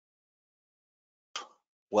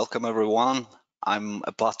Welcome everyone. I'm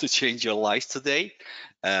about to change your life today.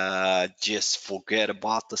 Just forget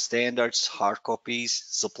about the standards, hard copies,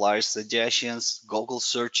 supplier suggestions, Google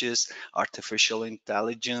searches, artificial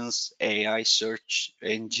intelligence, AI search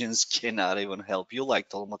engines cannot even help you like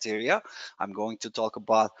Materia. I'm going to talk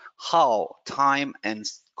about how time and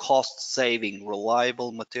cost saving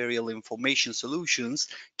reliable material information solutions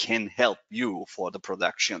can help you for the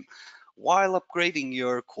production while upgrading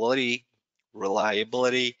your quality,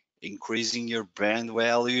 reliability, increasing your brand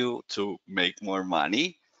value to make more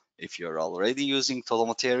money. If you're already using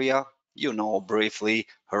Materia, you know briefly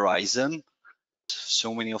Horizon.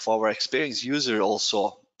 So many of our experienced users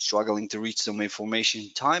also struggling to reach some information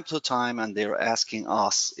time to time, and they're asking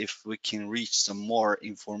us if we can reach some more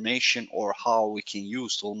information or how we can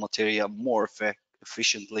use Materia more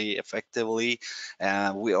efficiently, effectively.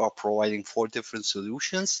 We are providing 4 different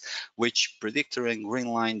solutions, which Predictor and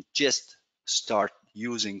Greenline just start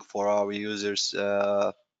using for our users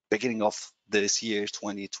beginning of this year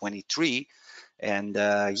 2023. And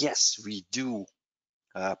yes, we do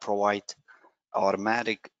provide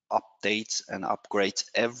automatic updates and upgrades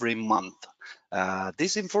every month.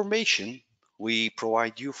 This information we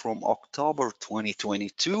provide you from October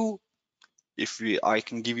 2022. I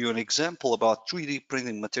can give you an example about 3D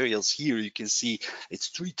printing materials here, you can see it's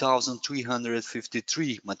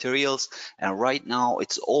 3,353 materials, and right now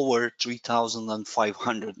it's over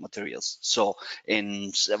 3,500 materials. So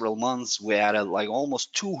in several months, we added like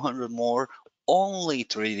almost 200 more only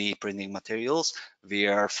 3D printing materials. We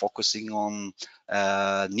are focusing on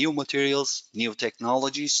new materials, new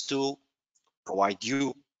technologies to provide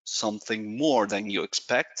you something more than you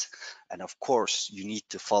expect. And of course, you need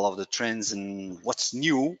to follow the trends and what's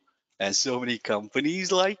new, and so many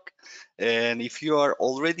companies like. And if you are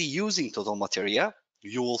already using Total Materia,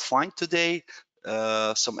 you will find today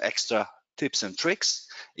some extra tips and tricks.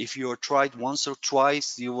 If you are tried once or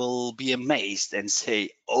twice, you will be amazed and say,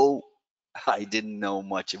 oh, I didn't know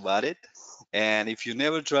much about it. And if you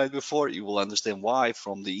never tried before, you will understand why.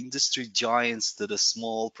 From the industry giants to the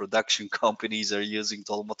small production companies are using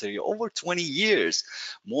total material over 20 years,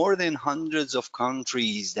 more than hundreds of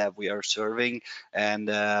countries that we are serving and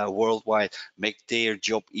worldwide make their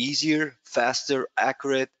job easier, faster,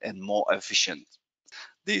 accurate, and more efficient.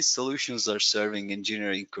 These solutions are serving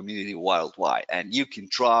engineering community worldwide, and you can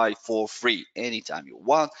try for free anytime you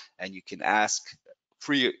want, and you can ask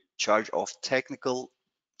free charge of technical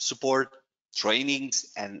support,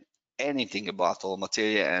 trainings, and anything about all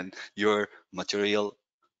material and your material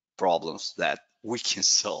problems that we can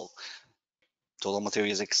solve. Total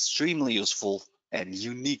Material is extremely useful and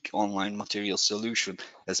unique online material solution,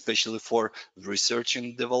 especially for research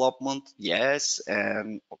and development. Yes,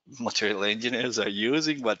 and material engineers are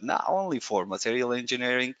using, but not only for material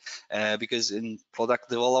engineering, because in product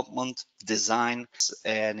development, design,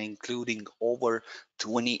 and including over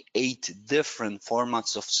 28 different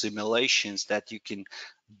formats of simulations that you can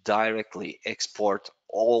directly export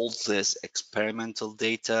all this experimental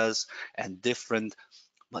data and different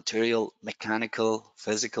material, mechanical,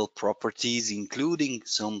 physical properties, including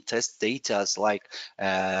some test data like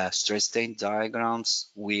stress strain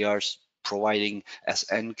diagrams. We are providing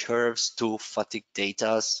SN curves to fatigue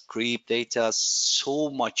data, creep data, so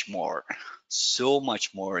much more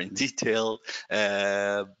in detail,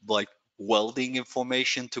 like welding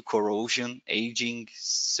information to corrosion, aging,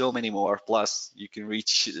 so many more. Plus, you can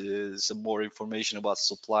reach some more information about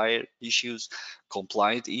supplier issues,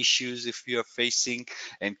 compliant issues if you are facing,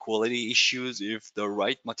 and quality issues if the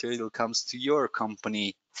right material comes to your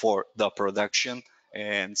company for the production,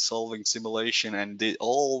 and solving simulation and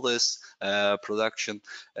all this production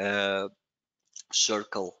uh,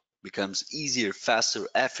 circle becomes easier, faster,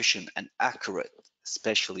 efficient, and accurate,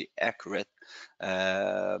 especially accurate.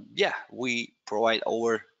 Yeah, we provide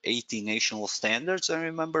over 80 national standards. I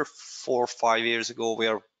remember 4 or 5 years ago, we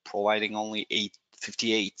are providing only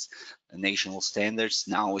 58 national standards.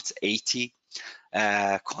 Now it's 80,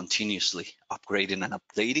 continuously upgrading and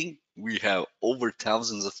updating. We have over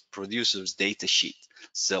thousands of producers data sheet.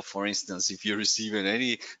 So for instance, if you're receiving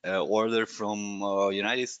any order from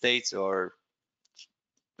United States or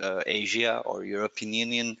Asia or European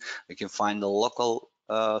Union, you can find the local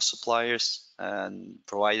suppliers and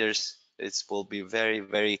providers. It will be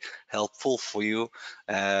very helpful for you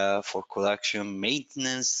for collection,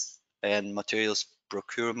 maintenance, and materials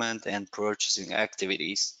procurement and purchasing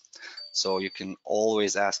activities. So you can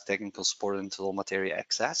always ask technical support until Materia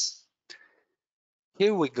access.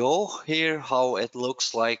 Here we go. Here how it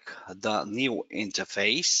looks like the new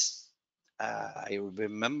interface. I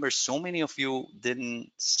remember so many of you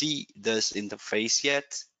didn't see this interface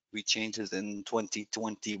yet. We changed it in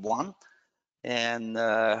 2021. And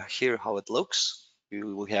here how it looks.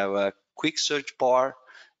 You have a quick search bar,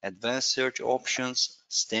 advanced search options,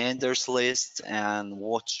 standards list, and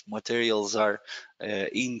what materials are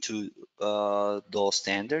into those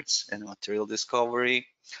standards, and material discovery,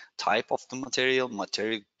 type of the material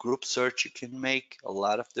group search. You can make a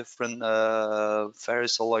lot of different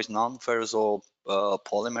ferrous alloys, non-ferrous or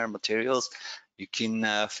polymer materials. You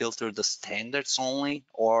can filter the standards only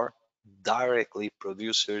or directly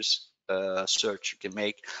producers search you can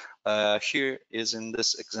make. Here is in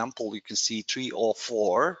this example, you can see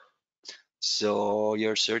 304. So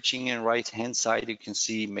you're searching in right hand side, you can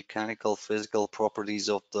see mechanical, physical properties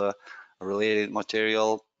of the related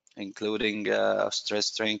material, including stress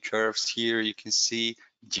strain curves. Here you can see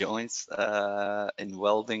joints in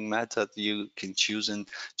welding method. You can choose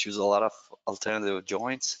a lot of alternative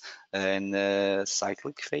joints, and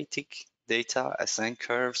cyclic fatigue data, ascent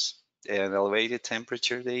curves, and elevated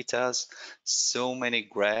temperature data. So many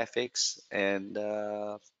graphics and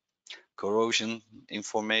corrosion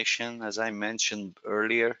information, as I mentioned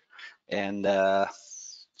earlier, and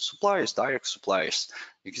suppliers, direct suppliers.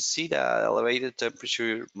 You can see that elevated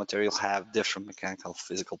temperature material have different mechanical,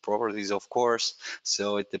 physical properties, of course.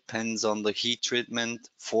 So it depends on the heat treatment,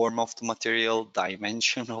 form of the material,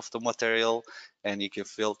 dimension of the material, and you can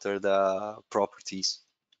filter the properties.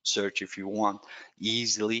 Search if you want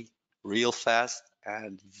easily, real fast,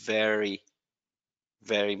 and very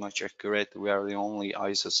much accurate. We are the only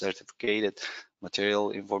ISO certificated material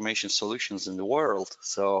information solutions in the world.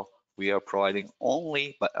 So we are providing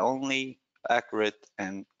only, but only accurate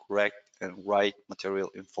and correct and right material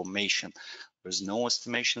information. There's no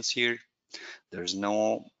estimations here. There's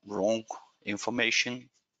no wrong information.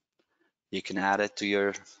 You can add it to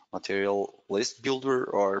your material list builder,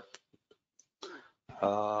 or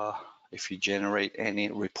if you generate any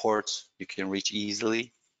reports, you can reach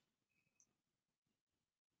easily.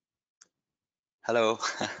 Hello.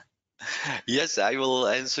 Yes, I will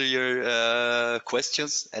answer your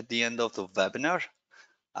questions at the end of the webinar.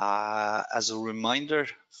 As a reminder,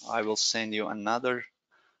 I will send you another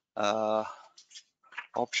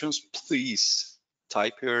options. Please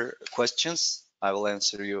type your questions. I will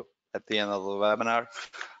answer you at the end of the webinar.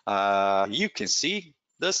 You can see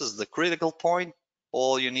this is the critical point.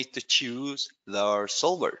 All you need to choose the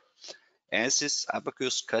solver. Ansys,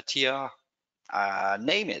 Abaqus, Catia,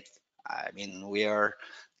 name it. I mean, we are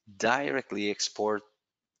directly export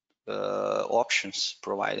options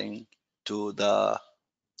providing to the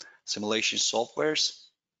simulation softwares.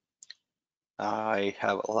 I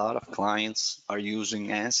have a lot of clients are using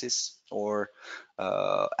Ansys or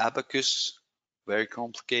Abaqus, very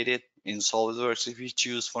complicated. In SolidWorks, if you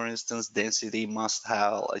choose, for instance, density must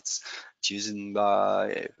have, it's chosen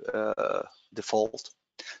by default.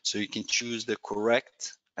 So you can choose the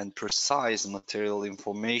correct and precise material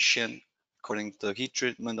information according to heat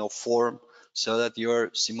treatment or form, so that your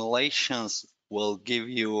simulations will give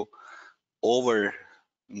you over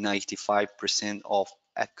 95% of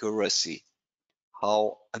accuracy.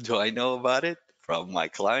 How do I know about it? From my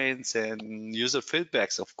clients and user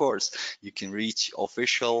feedbacks, of course. You can reach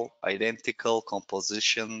official, identical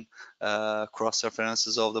composition,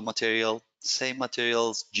 cross-references of the material, same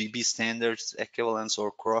materials, GB standards, equivalents,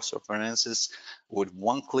 or cross-references. With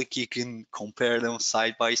one click, you can compare them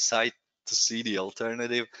side by side to see the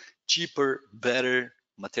alternative, cheaper, better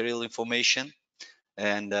material information.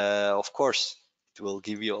 And of course, it will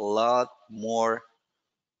give you a lot more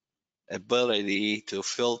ability to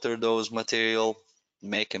filter those material,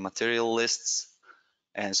 make a material lists,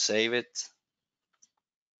 and save it.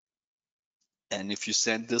 And if you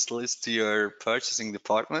send this list to your purchasing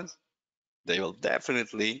department, they will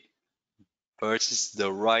definitely purchase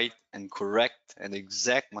the right and correct and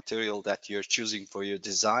exact material that you're choosing for your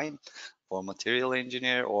design, for material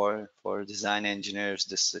engineer or for design engineer's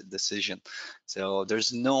decision. So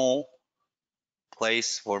there's no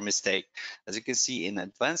place for mistake. As you can see, in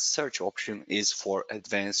advanced search option is for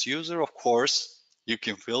advanced user. Of course, you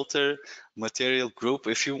can filter material group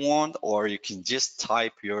if you want, or you can just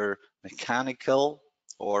type your mechanical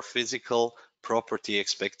or physical property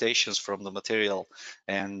expectations from the material.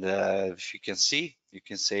 And if you can see, you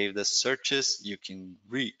can save the searches, you can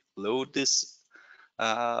reload this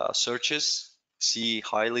searches, see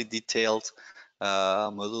highly detailed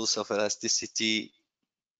models of elasticity.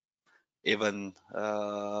 Even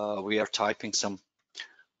we are typing some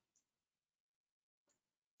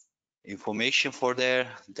information for there.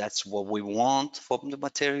 That's what we want from the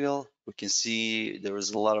material. We can see there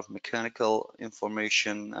is a lot of mechanical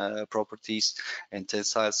information, properties, and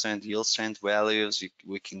tensile strength, yield strength values.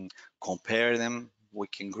 We can compare them we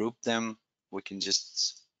can group them, we can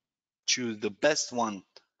just choose the best one.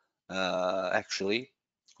 Actually,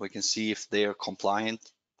 we can see if they're compliant,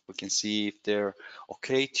 we can see if they're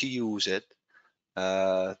okay to use it,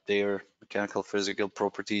 their mechanical physical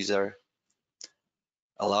properties are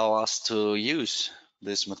allow us to use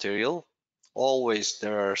this material. Always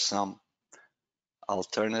there are some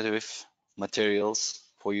alternative materials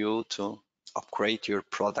for you to upgrade your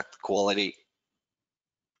product quality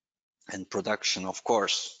and production. Of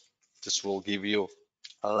course, this will give you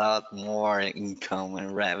a lot more income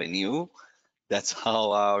and revenue. That's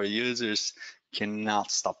how our users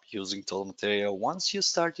cannot stop using tool material. Once you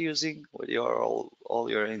start using with your all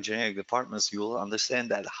your engineering departments, you will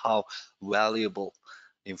understand that how valuable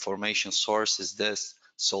information source is this.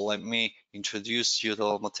 So let me introduce you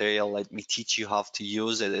to material. Let me teach you how to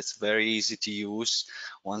use it. It's very easy to use.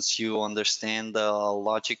 Once you understand the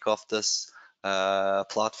logic of this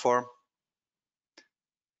platform,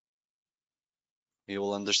 you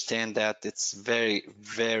will understand that it's very,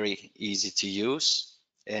 very easy to use.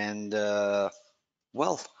 And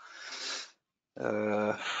well,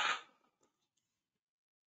 uh,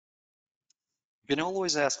 you can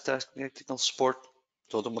always ask technical support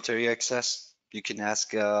to the Materia access. You can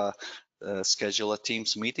ask, schedule a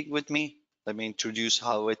Teams meeting with me. Let me introduce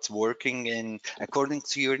how it's working and according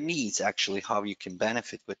to your needs, actually, how you can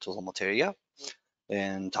benefit with Total Materia.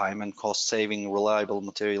 And time and cost saving reliable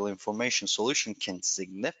material information solution can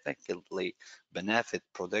significantly benefit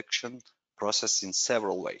production process in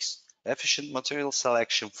several ways. Efficient material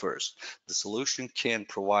selection first. The solution can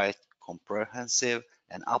provide comprehensive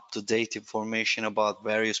and up-to-date information about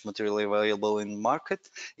various materials available in the market,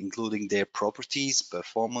 including their properties,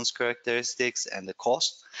 performance characteristics, and the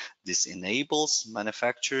cost. This enables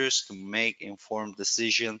manufacturers to make informed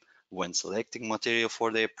decisions when selecting material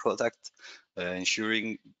for their product,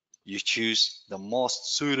 ensuring you choose the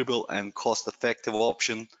most suitable and cost-effective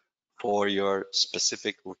option for your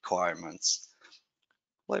specific requirements.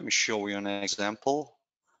 Let me show you an example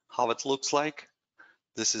how it looks like.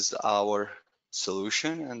 This is our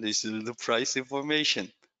solution and this is the price information.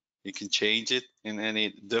 You can change it in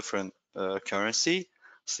any different currency.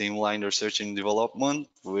 Streamlined research and development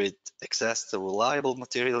with access to reliable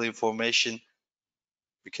material information,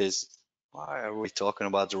 because why are we talking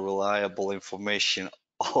about the reliable information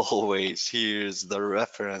always? Here's the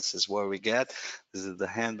references where we get. This is the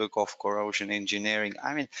handbook of corrosion engineering.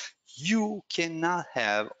 I mean, you cannot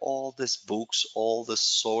have all these books, all the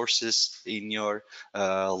sources in your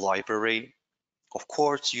library. Of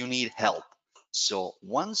course, you need help. So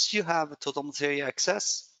once you have a total material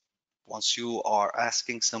access, once you are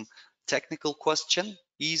asking some technical question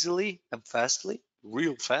easily and fastly,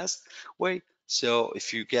 real fast way. So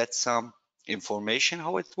if you get some information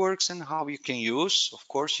how it works and how you can use, of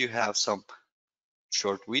course you have some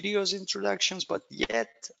short videos introductions, but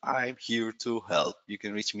yet I'm here to help. You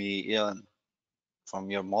can reach me from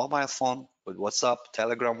your mobile phone with WhatsApp,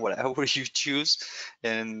 Telegram, whatever you choose.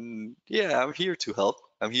 And yeah, I'm here to help.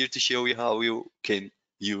 I'm here to show you how you can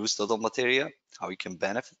use total material, how you can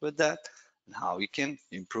benefit with that, and how you can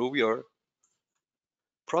improve your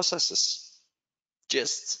processes.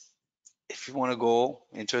 Just if you want to go,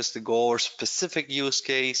 interested to go over specific use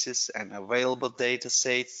cases and available data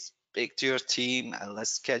sets, speak to your team and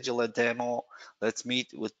let's schedule a demo. Let's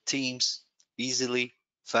meet with teams easily,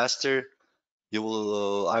 faster. You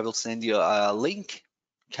will, I will send you a link,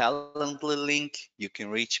 calendar link. You can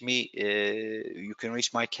reach me. You can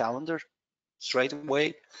reach my calendar straight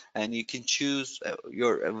away, and you can choose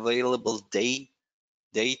your available date,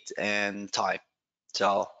 and time.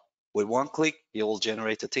 So with one click, you will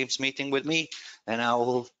generate a Teams meeting with me, and I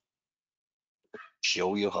will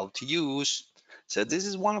show you how to use. So this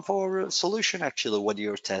is one of our solution actually what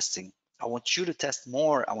you're testing. I want you to test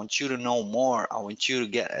more. I want you to know more. I want you to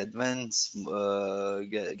get advanced,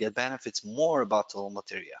 get benefits more about tool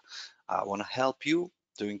material. I want to help you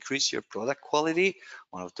to increase your product quality.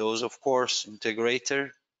 One of those, of course,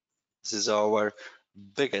 integrator. This is our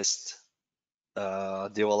biggest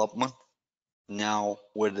development. Now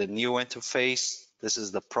with the new interface, this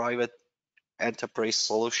is the private enterprise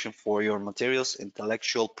solution for your materials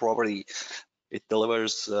intellectual property. It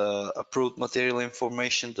delivers approved material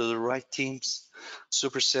information to the right teams,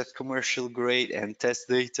 superset commercial grade and test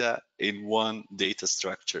data in one data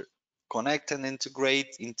structure. Connect and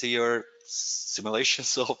integrate into your simulation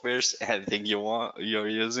softwares, anything you want. You're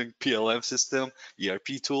using PLM system,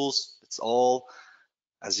 ERP tools. It's all,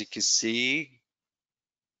 as you can see,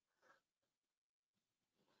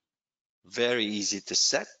 very easy to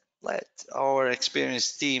set. Let our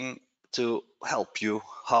experienced team to help you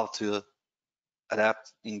how to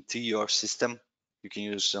adapt into your system. You can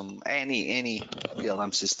use some any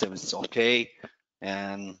PLM system, it's okay.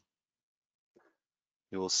 And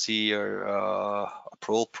you will see your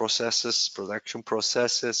approval processes, production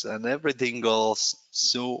processes, and everything goes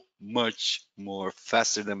so much more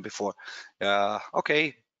faster than before.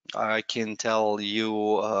 Okay, I can tell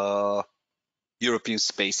you European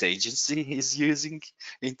Space Agency is using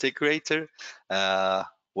integrator. Uh,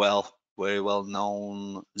 well, very well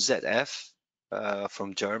known ZF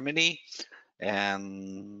from Germany,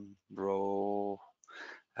 and Rolls-Royce,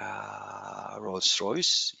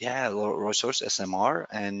 yeah, Rolls-Royce SMR,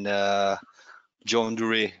 and John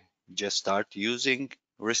Dury just started using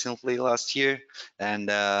recently last year, and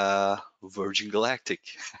Virgin Galactic.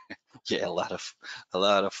 Yeah, a lot of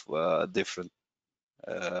different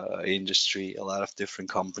industry, a lot of different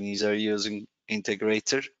companies are using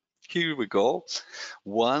integrator. Here we go.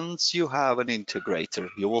 Once you have an integrator,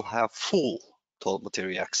 you will have full total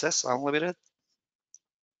material access, unlimited.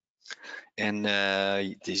 And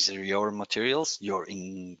these are your materials, your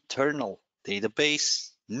internal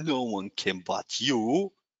database. No one can but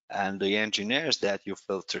you and the engineers that you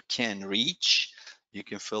filter can reach. You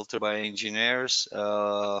can filter by engineers,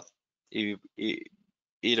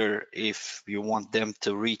 either if you want them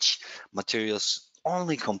to reach materials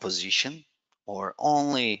only composition or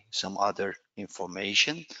only some other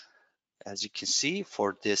information. As you can see,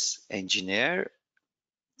 for this engineer,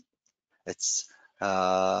 it's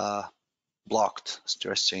blocked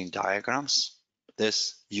stress strain diagrams.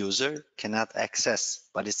 This user cannot access,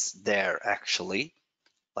 but it's there actually.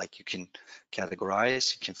 Like you can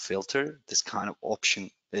categorize, you can filter. This kind of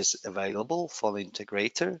option is available for the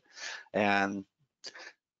integrator. And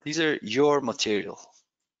these are your material.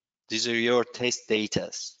 These are your test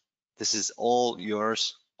data. This is all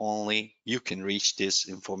yours. Only you can reach this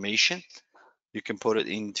information. You can put it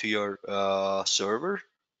into your server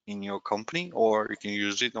in your company, or you can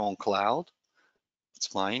use it on cloud. It's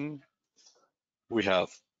fine. We have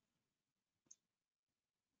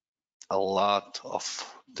a lot of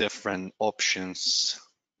different options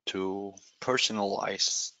to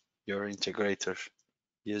personalize your integrator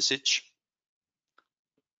usage.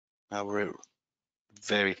 Our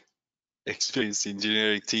very experienced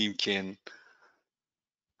engineering team can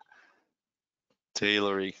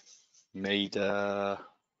tailor made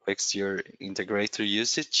fix your integrator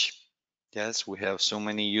usage. Yes, we have so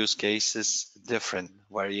many use cases, different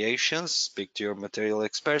variations. Speak to your material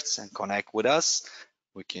experts and connect with us.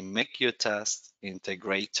 We can make you a test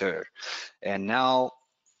integrator. And now,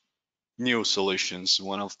 new solutions,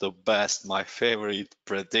 one of the best, my favorite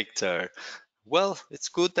predictor. Well, it's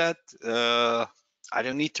good that I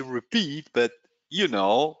don't need to repeat, but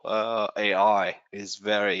AI is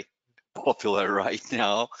very popular right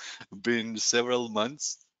now. Been several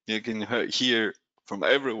months. You can hear from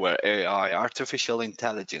everywhere AI, artificial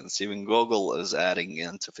intelligence. Even Google is adding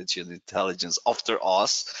artificial intelligence after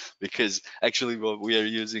us because actually what we are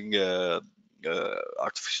using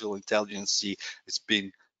artificial intelligence. It's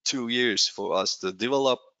been 2 years for us to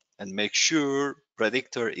develop and make sure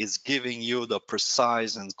predictor is giving you the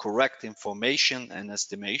precise and correct information and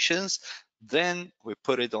estimations. Then we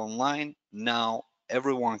put it online. Now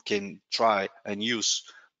everyone can try and use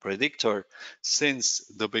predictor since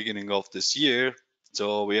the beginning of this year.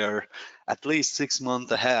 So we are at least 6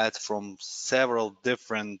 months ahead from several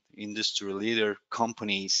different industry leader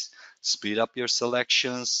companies. Speed up your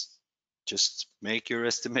selections, just make your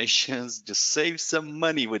estimations, just save some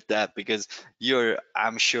money with that because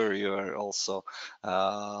I'm sure you're also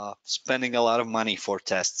spending a lot of money for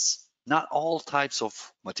tests. Not all types of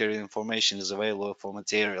material information is available for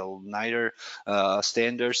material, neither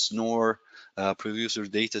standards nor producer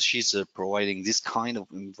data sheets are providing this kind of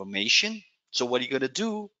information. So what are you gonna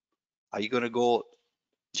do? Are you gonna go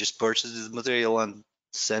just purchase this material and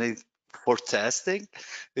send it for testing?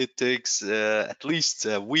 It takes at least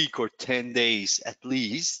a week or 10 days at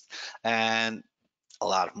least, and a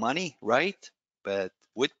lot of money, right? But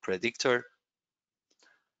with predictor,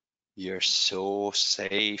 you're so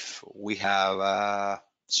safe. We have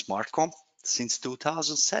smart comp since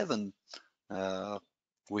 2007. uh,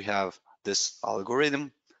 we have this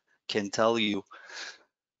algorithm can tell you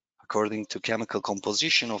according to chemical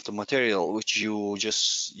composition of the material, which you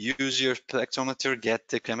just use your spectrometer, get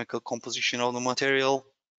the chemical composition of the material,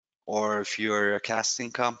 or if you're a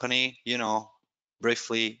casting company,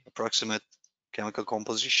 briefly approximate chemical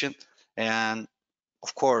composition. And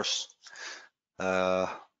of course, uh,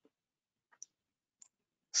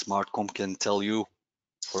 SmartComp can tell you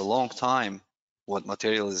for a long time what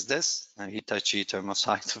material is this, and Hitachi Thermo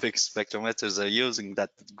Scientific spectrometers are using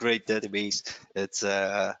that great database. It's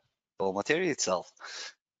raw material itself.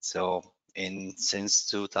 So since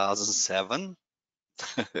 2007.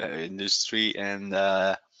 Industry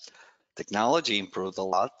and technology improved a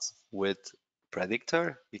lot with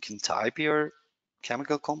predictor. You can type your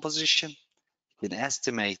chemical composition, you can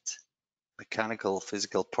estimate mechanical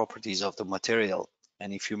physical properties of the material.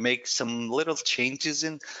 And if you make some little changes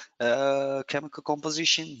in chemical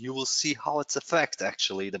composition, you will see how it's affect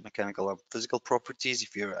actually the mechanical and physical properties.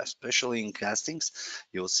 If you're especially in castings,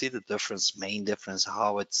 you will see the difference, main difference,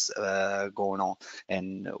 how it's going on,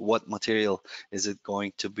 and what material is it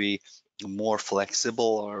going to be more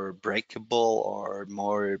flexible or breakable or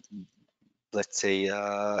more, let's say,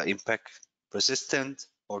 impact resistant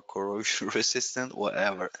or corrosion resistant,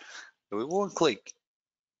 whatever. With one click,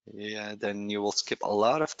 yeah, then you will skip a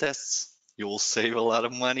lot of tests. You will save a lot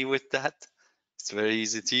of money with that. It's very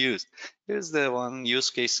easy to use. Here's the one use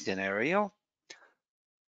case scenario.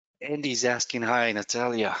 And he's asking, hi,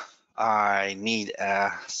 Natalia, I need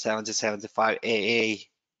a 7075 AA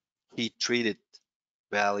heat treated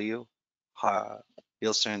value,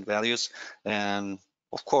 yield strength values. And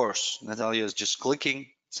of course, Natalia is just clicking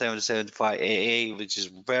 7075 AA, which is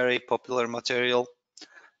very popular material.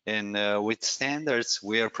 And with standards,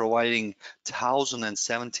 we are providing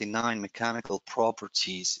 1,079 mechanical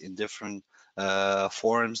properties in different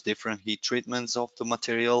forms, different heat treatments of the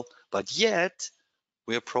material. But yet,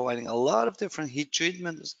 we are providing a lot of different heat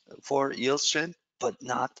treatments for yield strength, but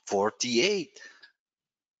not 48.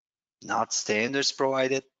 Not standards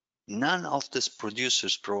provided. None of these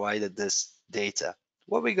producers provided this data.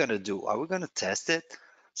 What are we going to do? Are we going to test it?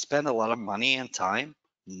 Spend a lot of money and time?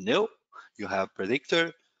 No. You have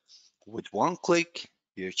predictor. With one click,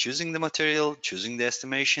 you're choosing the material, choosing the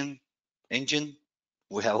estimation engine.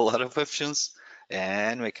 We have a lot of options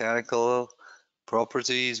and mechanical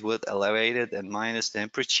properties with elevated and minus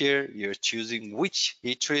temperature. You're choosing which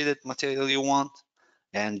heat treated material you want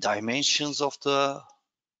and dimensions of the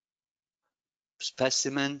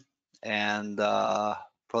specimen and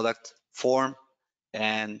product form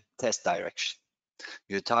and test direction.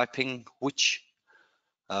 You're typing which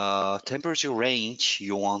temperature range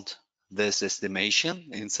you want this estimation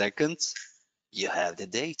in seconds. You have the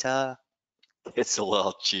data. It's a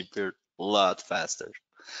lot cheaper, a lot faster.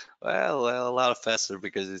 Well, a lot faster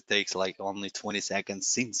because it takes like only 20 seconds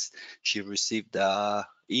since she received the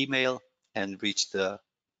email and reached the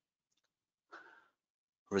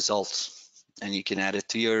results. And you can add it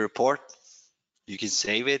to your report. You can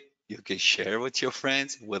save it. You can share with your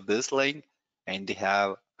friends with this link, and they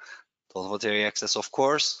have total material access, of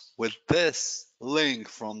course, with this link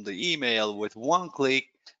from the email with one click,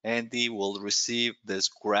 and they will receive this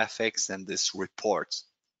graphics and this reports.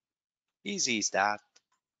 Easy as that.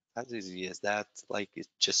 As easy as that. Like it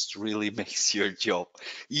just really makes your job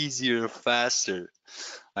easier, faster.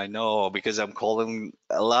 I know because I'm calling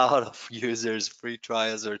a lot of users, free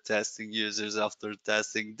trials or testing users after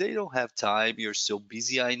testing. They don't have time. You're so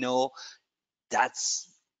busy. I know. That's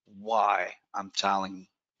why I'm telling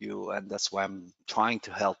you, and that's why I'm trying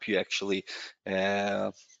to help you actually.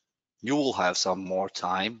 Uh, you will have some more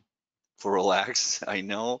time for relax. I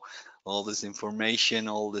know all this information,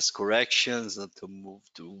 all these corrections that to move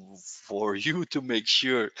to for you to make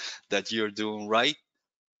sure that you're doing right.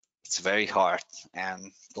 It's very hard,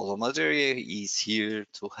 and Total Materia is here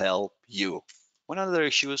to help you. One other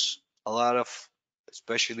issues, a lot of,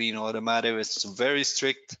 especially in automotive, it's very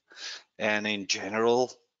strict, and in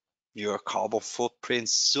general, your carbon footprint,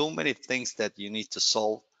 so many things that you need to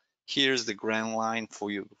solve. Here's the grand line for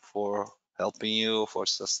you, for helping you for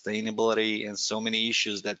sustainability and so many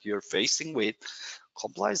issues that you're facing with.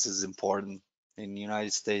 Compliance is important. In the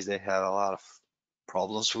United States, they have a lot of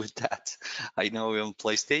problems with that. I know on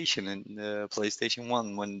PlayStation and PlayStation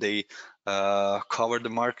 1, when they covered the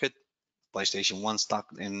market, PlayStation 1 stock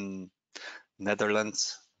in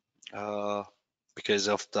Netherlands uh, because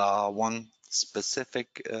of the one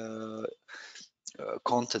specific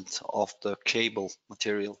content of the cable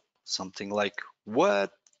material. Something like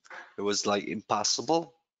what? It was like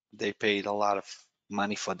impossible. They paid a lot of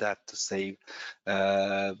money for that to save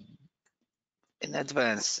uh, in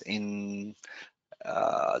advance in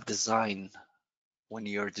design when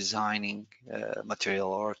you're designing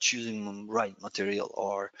material or choosing the right material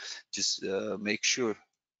or just make sure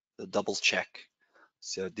the double check.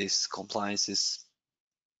 So this compliance is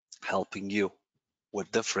helping you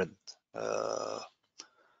with different uh,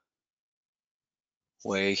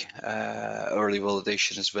 way. Early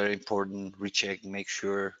validation is very important. Recheck, make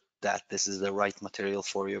sure that this is the right material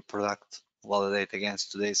for your product. validate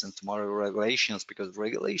against today's and tomorrow regulations, because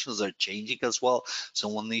regulations are changing as well.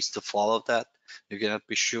 Someone needs to follow that. You cannot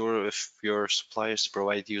be sure if your suppliers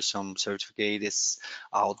provide you some certificate is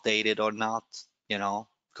outdated or not. You know,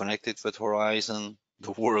 connected with Horizon,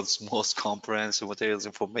 the world's most comprehensive materials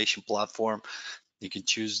information platform. You can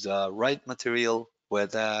choose the right material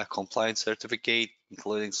with a compliance certificate,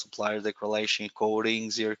 including supplier declaration,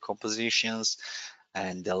 coatings, your compositions,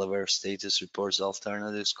 and deliver status reports,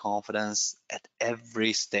 alternatives, confidence at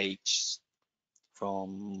every stage,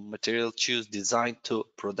 from material choose, design to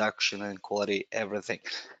production and quality, everything.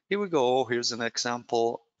 Here we go. Here's an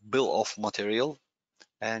example bill of material,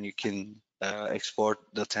 and you can export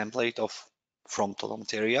the template of from Total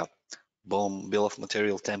Materia. Boom, bill of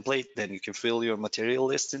material template. Then you can fill your material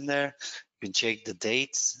list in there. You can check the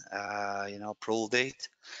dates, approval date,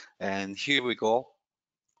 and here we go.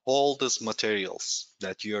 All these materials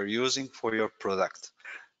that you are using for your product.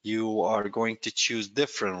 You are going to choose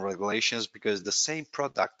different regulations because the same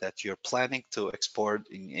product that you're planning to export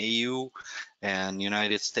in EU and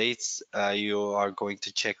United States, you are going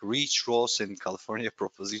to check REACH rules in California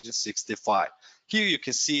Proposition 65. Here you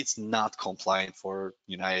can see it's not compliant for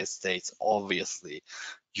United States, obviously.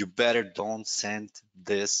 You better don't send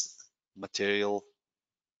this material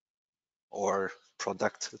or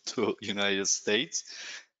product to United States.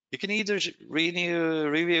 You can either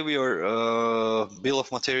review your bill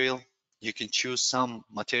of material. You can choose some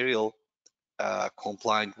material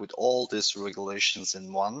compliant with all these regulations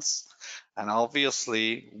in once. And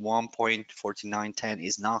obviously 1.4910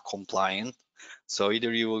 is not compliant. So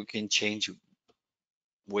either you can change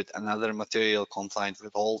with another material compliant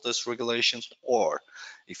with all these regulations, or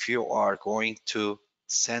if you are going to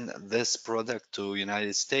send this product to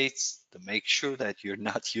United States, to make sure that you're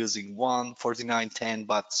not using 14910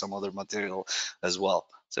 but some other material as well.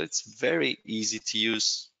 So it's very easy to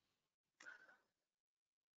use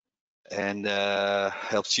and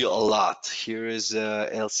helps you a lot. Here is a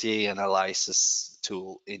LCA analysis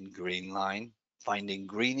tool in Greenline, finding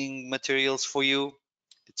greening materials for you.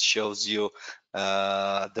 It shows you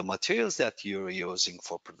the materials that you're using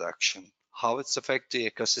for production, how it's affecting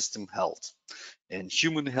ecosystem health and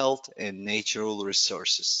human health and natural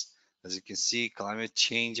resources. As you can see, climate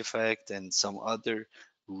change effect and some other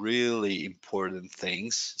really important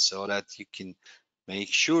things, so that you can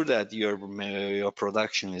make sure that your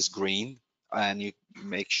production is green, and you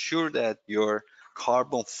make sure that your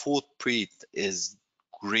carbon footprint is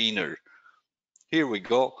greener. Here we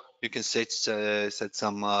go. You can set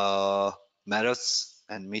some methods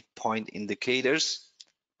and midpoint indicators.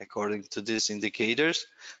 According to these indicators,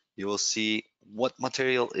 you will see what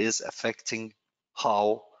material is affecting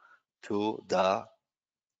how to the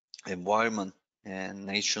environment and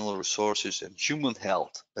natural resources and human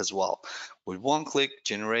health as well. With one click,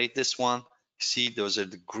 generate this one. See, those are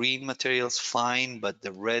the green materials, fine, but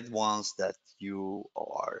the red ones that you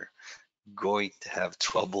are going to have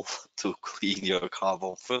trouble to clean your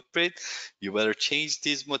carbon footprint, you better change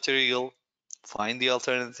this material, find the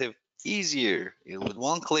alternative easier. With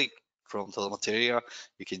one click from the Materia,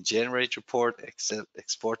 you can generate report,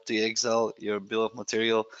 export to Excel your bill of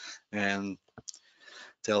material, and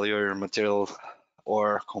tell your material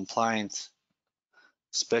or compliance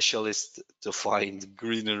specialist to find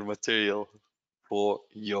greener material for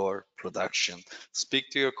your production. Speak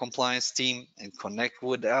to your compliance team and connect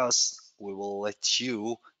with us. We will let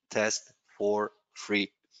you test for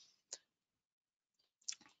free.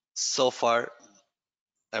 So far,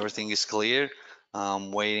 everything is clear.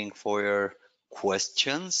 I'm waiting for your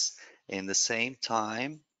questions. In the same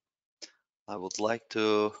time, I would like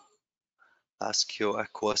to ask you a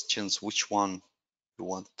questions. Which one you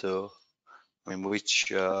want to,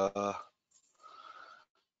 which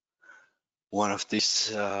one of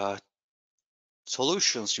these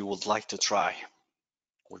solutions you would like to try?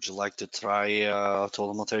 Would you like to try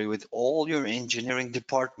Total Material with all your engineering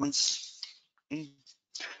departments?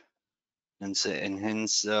 And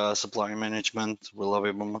enhance supply management,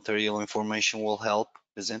 reliable material information will help,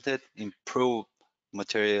 isn't it? Improve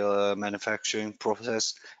material manufacturing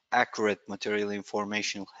process, accurate material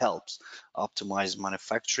information helps. Optimize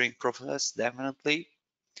manufacturing process, definitely.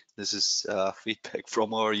 This is feedback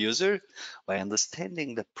from our user. By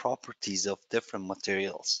understanding the properties of different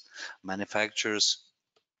materials, manufacturers,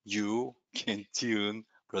 you can tune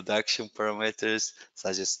production parameters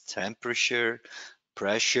such as temperature,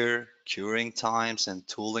 pressure, curing times, and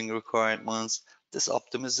tooling requirements. This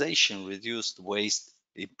optimization reduces waste,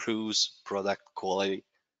 improves product quality,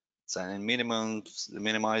 and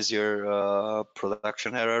minimize your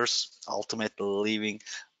production errors, ultimately leaving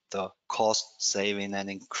the cost saving and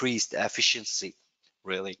increased efficiency,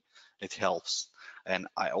 really. it helps. And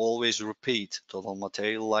I always repeat, total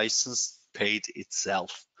material license paid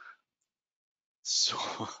itself. So,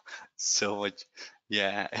 so much.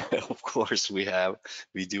 Yeah, of course we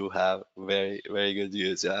do have very, very good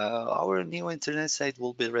news. Our new internet site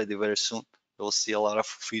will be ready very soon. We'll see a lot of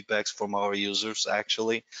feedbacks from our users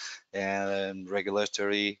actually, and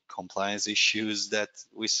regulatory compliance issues that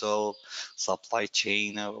we solve. Supply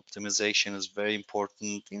chain optimization is very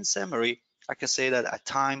important. In summary, I can say that a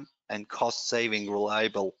time and cost saving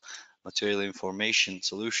reliable material information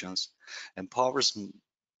solutions empowers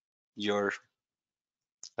your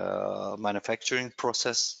manufacturing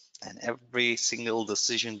process, and every single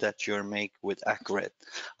decision that you make with accurate,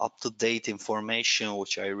 up-to-date information,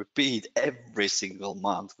 which I repeat every single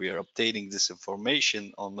month. We are updating this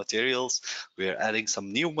information on materials. We are adding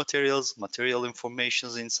some new materials, material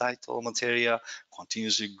informations inside all Materia,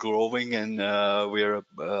 continuously growing, and we are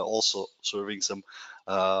also serving some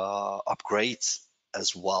upgrades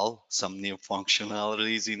as well, some new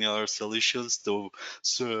functionalities in our solutions to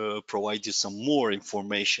provide you some more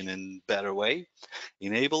information in better way,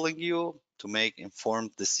 enabling you to make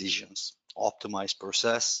informed decisions, optimize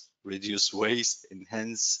process, reduce waste,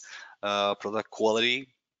 enhance product quality,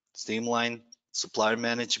 streamline supply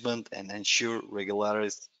management, and ensure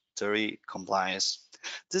regulatory compliance.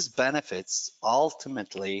 These benefits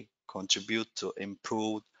ultimately contribute to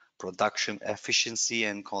improved production efficiency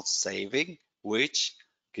and cost saving, which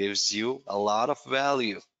gives you a lot of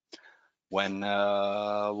value when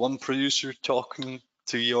one producer talking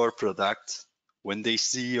to your product, when they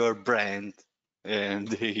see your brand, and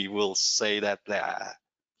they will say that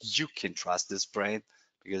you can trust this brand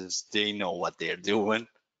because they know what they're doing.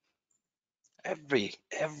 Every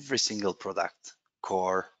single product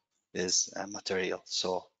core is a material.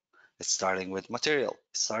 So it's starting with material,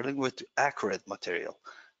 starting with accurate material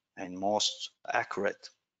and most accurate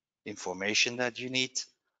information that you need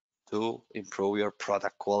to improve your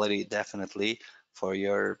product quality, definitely for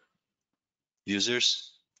your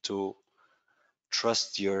users to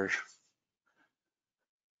trust your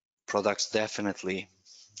products, definitely.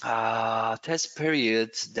 Test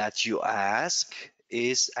period that you ask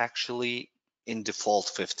is actually in default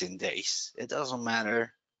 15 days. It doesn't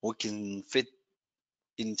matter. We can fit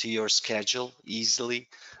into your schedule easily.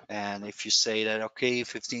 And if you say that, okay,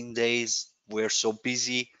 15 days, we're so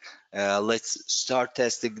busy, let's start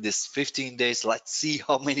testing this 15 days. Let's see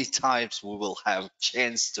how many times we will have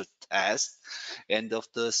chance to test. End of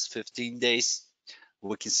this 15 days,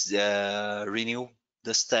 we can renew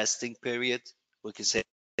this testing period. We can say,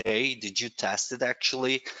 hey, did you test it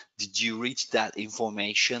actually? Did you reach that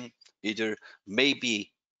information? Either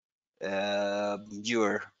maybe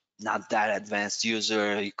you're not that advanced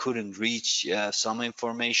user, you couldn't reach some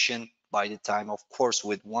information by the time. Of course,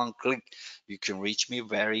 with one click, you can reach me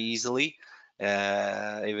very easily.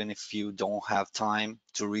 Even if you don't have time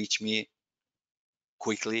to reach me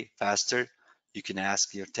quickly, faster, you can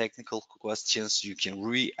ask your technical questions. You can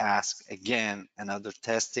re-ask again another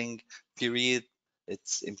testing period.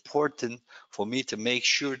 It's important for me to make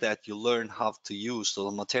sure that you learn how to use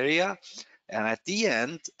the Materia, and at the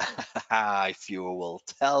end, if you will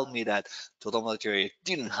tell me that total material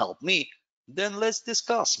didn't help me, then let's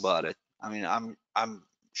discuss about it. I mean, I'm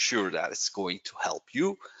sure that it's going to help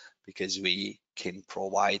you because we can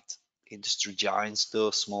provide industry giants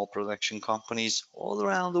to small production companies all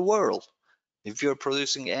around the world. If you're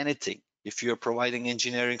producing anything, if you're providing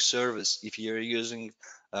engineering service, if you're using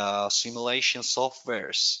simulation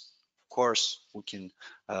softwares, of course, we can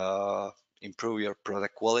improve your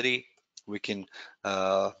product quality. We can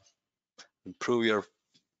uh, improve your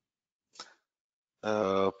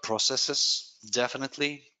processes,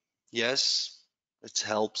 definitely. Yes, it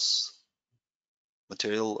helps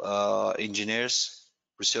material engineers,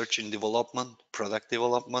 research and development, product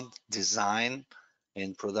development, design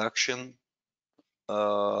and production,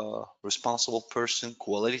 responsible person,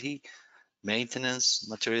 quality, maintenance,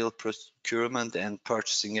 material procurement, and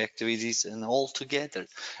purchasing activities, and all together.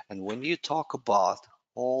 And when you talk about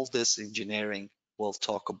all this engineering, we'll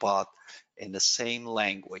talk about in the same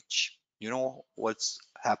language. You know what's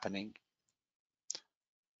happening?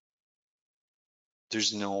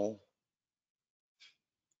 There's no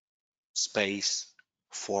space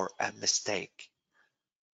for a mistake.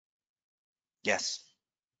 Yes.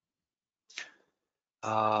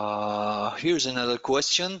 Here's another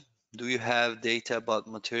question. Do you have data about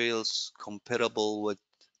materials compatible with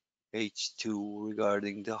H2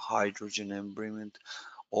 regarding the hydrogen environment?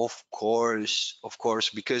 Of course,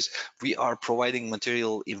 because we are providing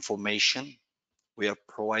material information. We are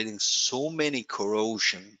providing so many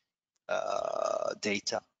corrosion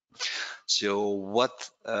data. So what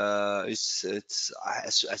it's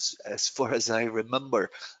as far as I remember,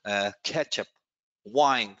 ketchup,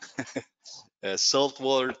 wine,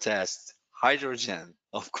 saltwater test, hydrogen,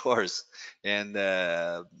 of course, and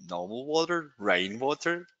normal water,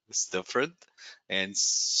 rainwater is different, and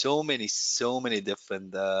so many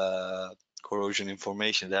different corrosion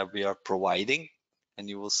information that we are providing. And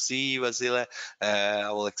you will see, Vasile,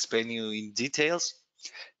 I will explain you in details.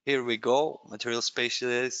 Here we go. Material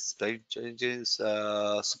specialists, supply changes,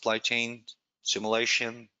 supply chain,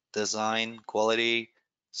 simulation, design, quality,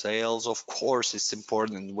 sales. Of course, it's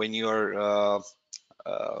important when you are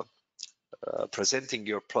uh, presenting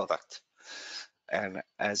your product. And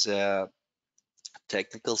as a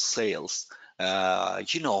technical sales,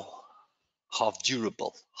 you know how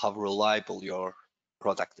durable, how reliable your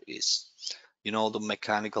product is. You know the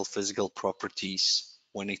mechanical, physical properties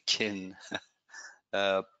when it can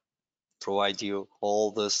uh, provide you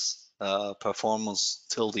all this performance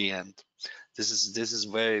till the end. This is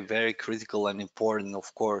very critical and important,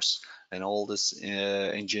 of course, and all this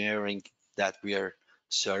engineering that we are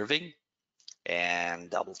serving.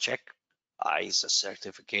 And double check ISO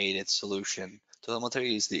certificated solution. Total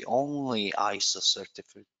Material is the only ISO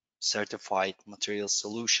certified material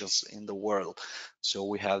solutions in the world. So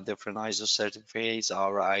we have different ISO certificates.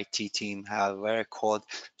 Our IT team have very code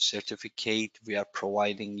certificate. We are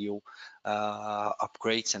providing you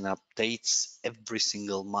upgrades and updates every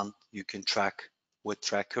single month. You can track with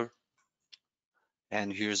Tracker.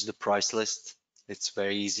 And here's the price list. It's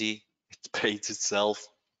very easy. It pays itself.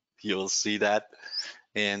 You'll see that.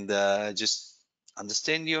 And just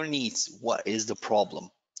understand your needs. What is the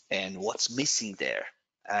problem and what's missing there?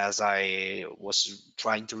 As I was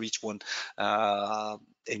trying to reach one uh,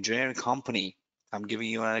 engineering company, I'm giving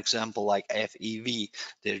you an example like FEV.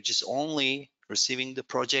 They're just only receiving the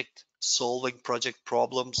project, solving project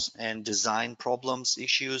problems and design problems,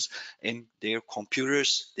 issues in their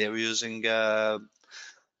computers. They're using Abaqus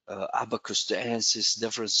Ansys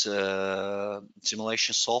different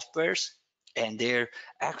simulation softwares, and they're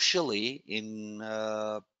actually in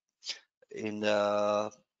the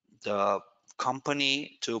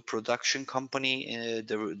company to production company.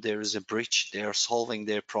 There is a bridge. They are solving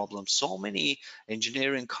their problems. So many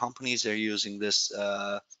engineering companies are using this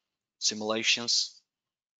simulations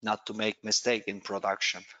not to make mistake in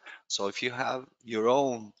production. So if you have your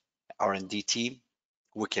own R&D team,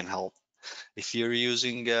 we can help. If you're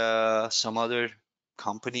using some other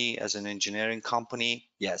company as an engineering company,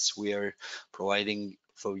 yes, we are providing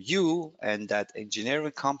for you and that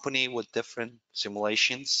engineering company with different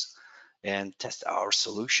simulations and test our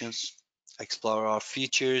solutions, explore our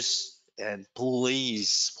features, and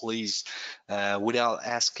please, without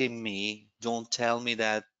asking me, don't tell me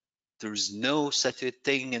that there's no such a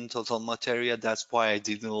thing in total materia. That's why I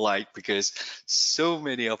didn't like, because so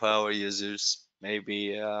many of our users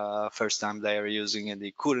maybe first time they are using and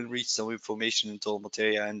they couldn't reach some information in total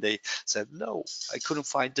materia, and they said no, I couldn't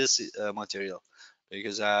find this material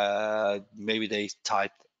because maybe they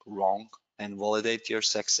typed wrong. And validate your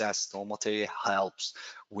success. Total materia helps.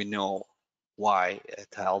 We know why it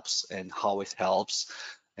helps and how it helps,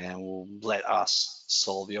 and will let us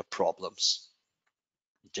solve your problems.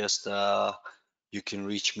 Just you can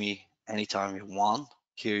reach me anytime you want.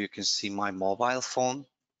 Here you can see my mobile phone.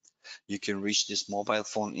 You can reach this mobile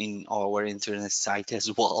phone in our internet site as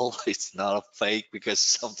well. It's not a fake, because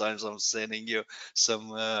sometimes I'm sending you some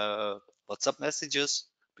WhatsApp messages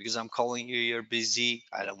because I'm calling you, you're busy.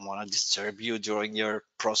 I don't want to disturb you during your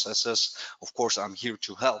processes. Of course, I'm here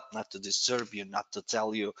to help, not to disturb you, not to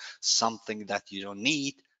tell you something that you don't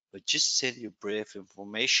need, but just send you brief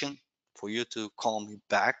information for you to call me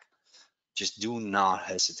back. Just do not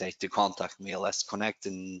hesitate to contact me. Let's connect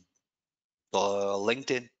in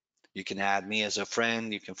LinkedIn. You can add me as a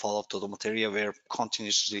friend. You can follow Todo Materia. We're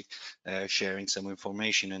continuously sharing some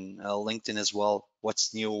information in LinkedIn as well.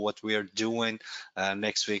 What's new, what we are doing.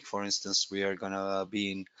 Next week, for instance, we are going to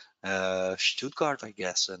be in Stuttgart, I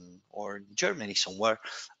guess, or Germany somewhere.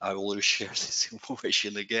 I will share this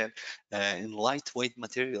information again in lightweight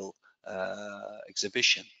material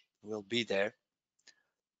exhibition. We'll be there.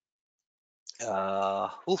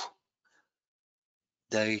 Oof,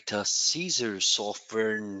 Data Caesar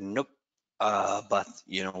software, nope. But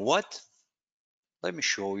you know what? Let me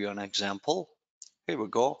show you an example. Here we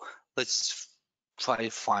go. Let's try to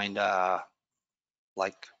find a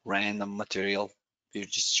like random material. We're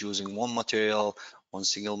just using one material, one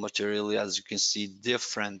single material. As you can see,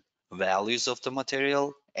 different values of the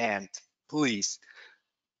material. And please,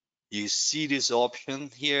 you see this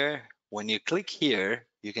option here. When you click here,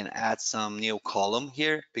 You can add some new column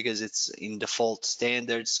here because it's in default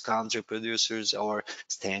standards, country producers, or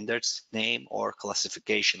standards name or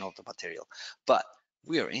classification of the material. But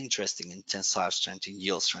we are interested in tensile strength, in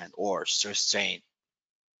yield strength, or stress strain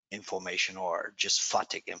information, or just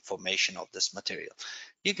fatigue information of this material.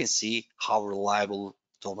 You can see how reliable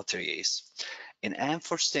the material is. In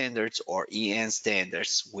ANFOR standards or EN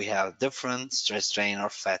standards, we have different stress strain or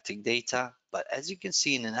fatigue data, but as you can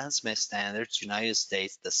see in enhancement standards, United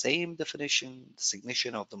States, the same definition,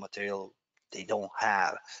 designation of the material, they don't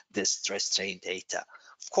have this stress strain data.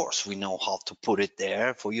 Of course, we know how to put it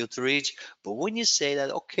there for you to reach, but when you say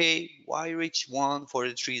that, okay, why reach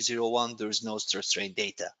 14301, there is no stress strain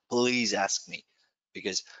data, please ask me,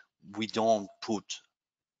 because we don't put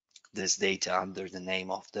this data under the name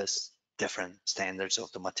of this different standards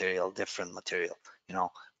of the material, different material. You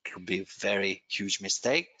know, could be a very huge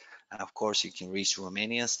mistake. And of course, you can reach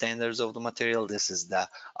Romanian standards of the material. This is the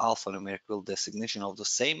alphanumerical designation of the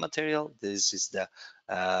same material. This is the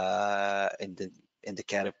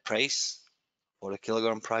indicative price for the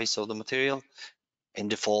kilogram price of the material. In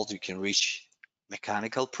default, you can reach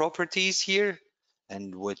mechanical properties here.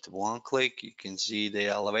 And with one click, you can see the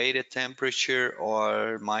elevated temperature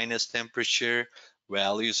or minus temperature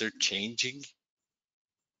values are changing.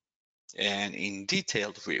 And in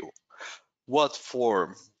detailed view, what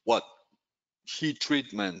form, what heat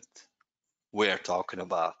treatment we're talking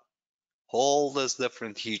about. All those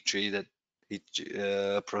different heat treated heat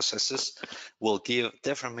processes will give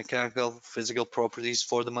different mechanical, physical properties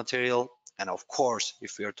for the material. And of course,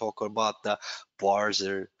 if we are talking about the bars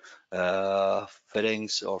or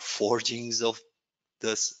fittings or forgings of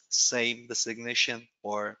this same designation,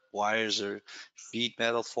 or wires or feed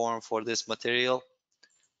metal form for this material,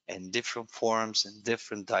 and different forms and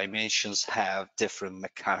different dimensions have different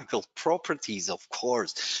mechanical properties, of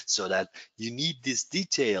course, so that you need this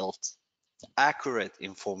detailed accurate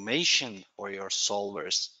information for your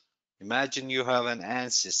solvers. Imagine you have an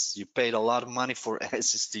Ansys, you paid a lot of money for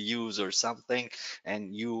Ansys to use or something,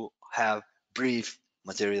 and you have brief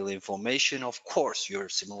material information. Of course, your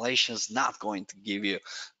simulation is not going to give you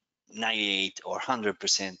 98 or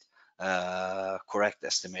 100% correct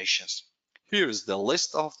estimations. Here's the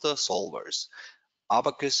list of the solvers.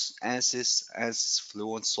 Abaqus, Ansys, Ansys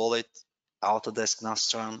Fluent Solid, Autodesk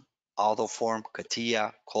Nostrum, Autoform,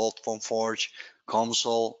 Catia, Cold Form Forge,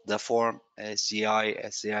 Console, Deform, SCI,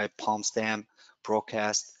 SCI Palm Stamp,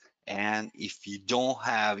 Procast. And if you don't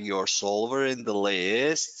have your solver in the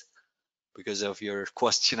list, because of your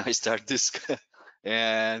question, I start this.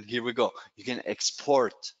 And here we go. You can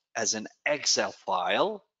export as an Excel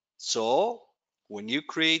file. So when you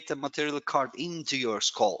create a material card into your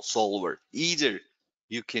solver, either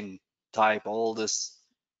you can type all this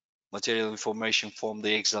material information from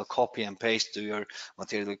the Excel, copy and paste to your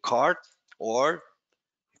material card, or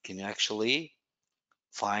you can actually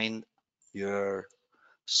find your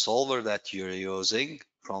solver that you're using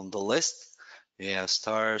from the list. You have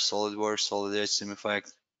Star, SolidWorks, Solid Edge, Simify,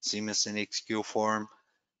 Siemens NXQ form,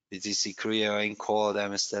 BTC Korea, Encode,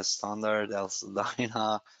 MSTS Standard,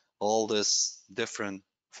 Dyna, all these different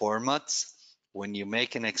formats. When you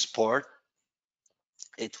make an export,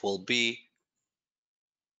 it will be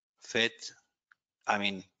fit. I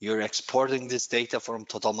mean, you're exporting this data from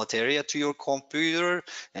Total Materia to your computer,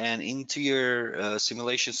 and into your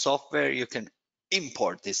simulation software, you can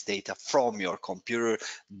import this data from your computer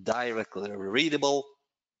directly readable,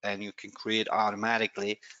 and you can create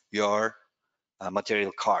automatically your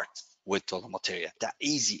material card with Total Materia. That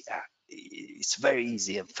easy. It's very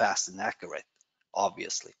easy and fast and accurate,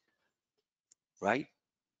 obviously, right?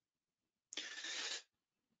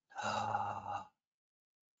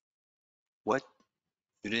 What?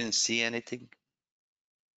 You didn't see anything?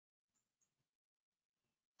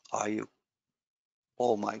 Are you?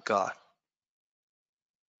 Oh my God.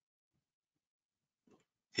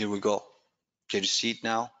 Here we go. Can you see it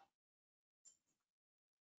now?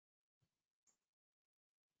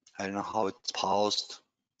 I don't know how it's paused.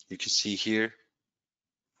 You can see here.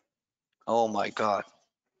 Oh my God.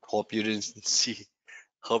 Hope you didn't see.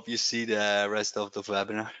 Hope you see the rest of the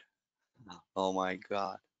webinar. Oh my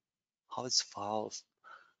God. How it's paused.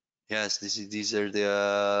 Yes, these are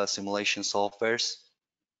the simulation softwares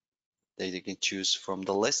that you can choose from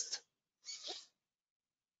the list.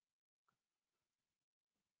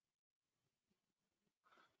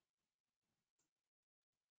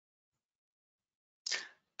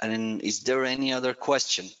 And then, is there any other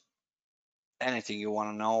question? Anything you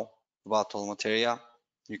want to know about Total Materia?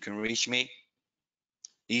 You can reach me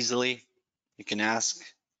easily. You can ask.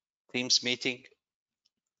 Teams meeting.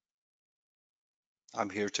 I'm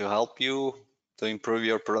here to help you. to improve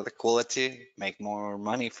your product quality, make more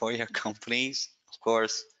money for your companies, of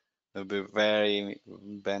course, it will be very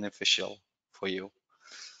beneficial for you.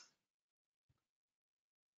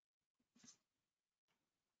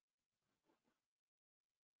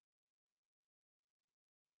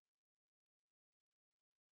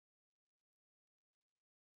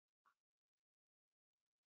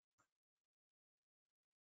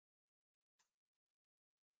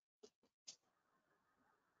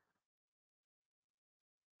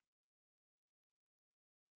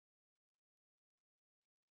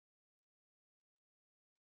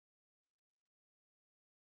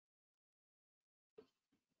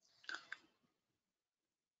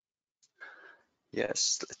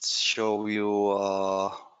 Yes, let's show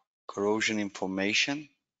you corrosion information.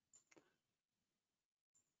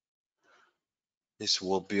 This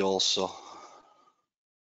will be also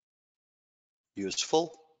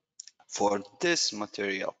useful for this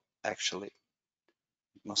material, actually.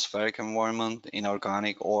 Atmospheric environment,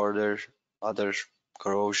 inorganic order, other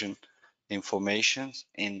corrosion information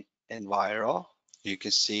in Enviro. You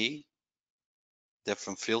can see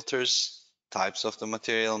different filters, types of the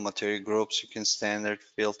material, material groups. You can standard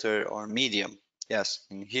filter or medium. Yes,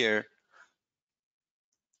 in here,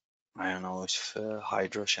 I don't know if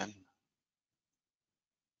hydrogen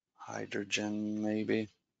maybe.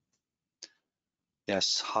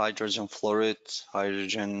 Yes, hydrogen fluoride,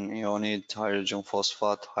 hydrogen iodide, hydrogen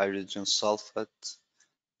phosphate, hydrogen sulfate,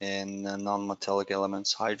 and non-metallic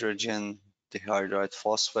elements, hydrogen, dihydride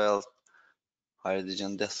phosphate,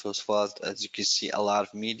 hydrogen diphosphate. As you can see, a lot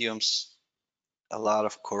of mediums, a lot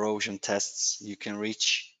of corrosion tests you can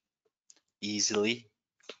reach easily.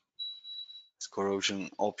 These corrosion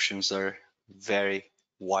options are very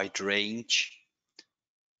wide range,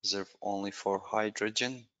 reserved only for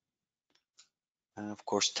hydrogen. And of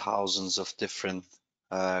course, thousands of different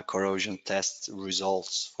corrosion test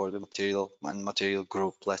results for the material and material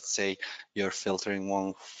group. Let's say you're filtering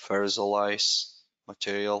one ferrosilized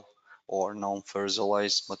material or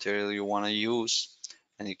non-ferrosilized material you want to use,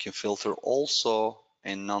 and you can filter also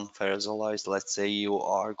in non-ferrosilized. Let's say you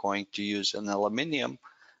are going to use an aluminium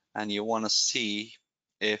and you want to see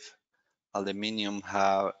if aluminium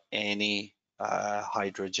have any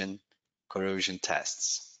hydrogen corrosion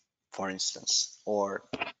tests, for instance, or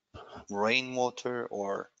rainwater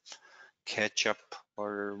or ketchup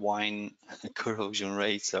or wine corrosion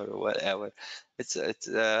rates or whatever. It's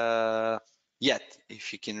yet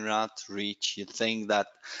if you cannot reach, you think that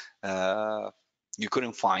you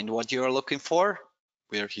couldn't find what you're looking for,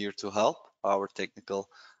 we're here to help. Our technical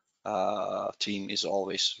team is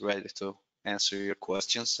always ready to answer your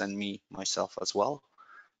questions, and me myself as well.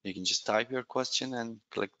 You can just type your question and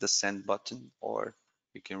click the send button, or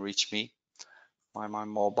you can reach me by my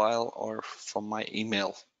mobile or from my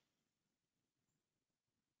email.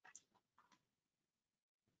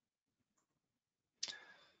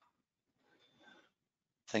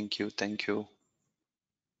 Thank you, thank you.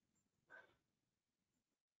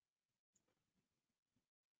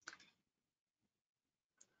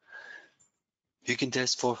 You can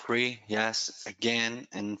test for free, yes. Again,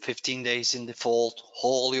 in 15 days in default,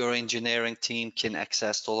 whole your engineering team can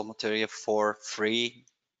access all the material for free,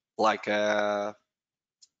 like a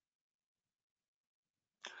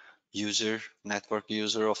network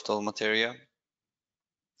user of Materia.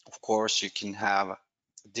 Of course, you can have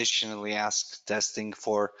additionally ask testing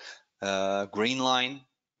for green line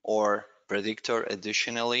or predictor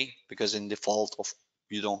additionally, because in default of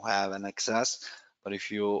you don't have an access. But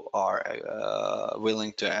if you are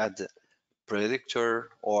willing to add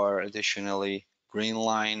predictor or additionally green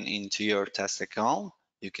line into your test account,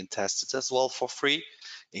 you can test it as well for free.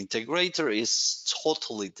 Integrator is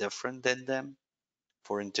totally different than them.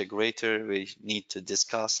 For integrator, we need to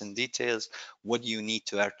discuss in details what you need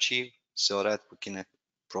to achieve so that we can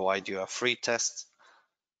provide you a free test.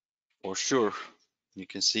 For sure, you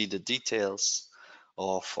can see the details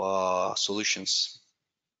of solutions.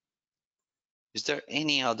 Is there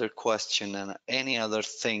any other question and any other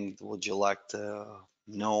thing would you like to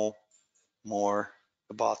know more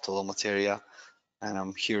about Materia? And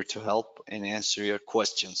I'm here to help and answer your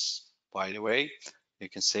questions. By the way, you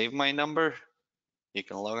can save my number. You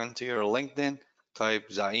can log into your LinkedIn, type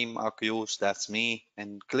Zaim Akyuz, that's me,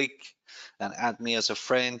 and click and add me as a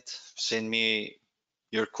friend. Send me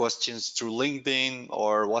your questions through LinkedIn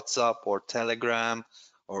or WhatsApp or Telegram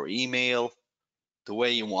or email, the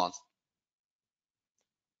way you want.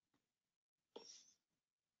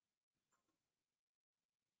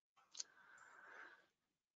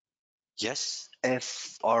 Yes,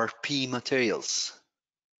 FRP materials.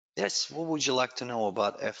 Yes, what would you like to know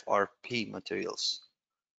about FRP materials?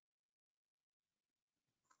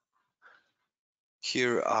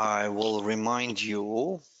 Here I will remind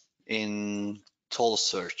you in tool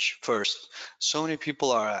search first. So many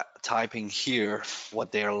people are typing here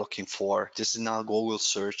what they are looking for. This is not Google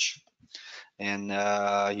search, and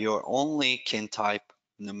you only can type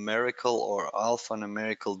numerical or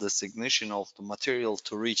alphanumerical designation of the material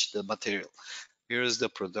to reach the material. Here is the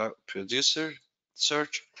producer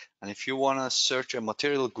search, and if you want to search a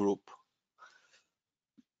material group,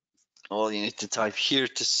 all you need to type here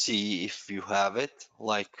to see if you have it.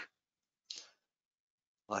 Like,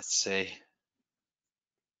 let's say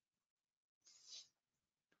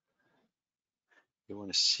you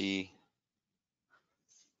want to see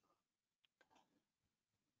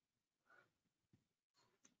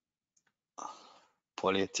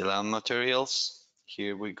polyethylene materials.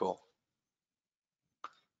 Here we go.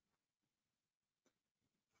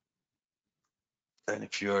 And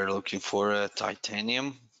if you are looking for a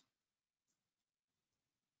titanium,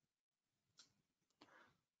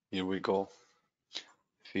 here we go.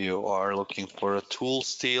 If you are looking for a tool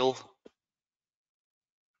steel,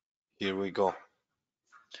 here we go.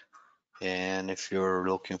 And if you're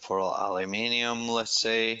looking for aluminium, let's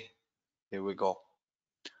say, here we go.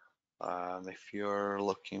 If you're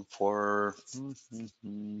looking for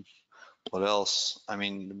what else? I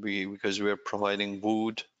mean, because we're providing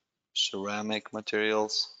wood, ceramic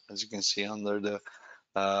materials, as you can see under the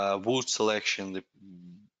wood selection,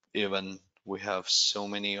 even we have so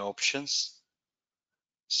many options.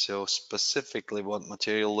 So specifically what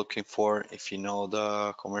material looking for, if you know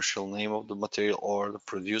the commercial name of the material or the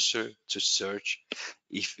producer to search.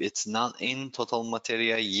 If it's not in Total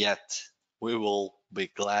Materia yet, we will be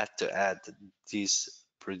glad to add these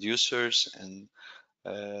producers and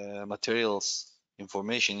materials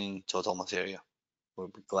information in Total Materia. We'll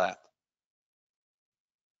be glad.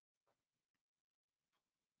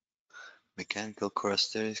 Mechanical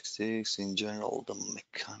characteristics in general, the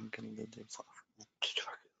mechanical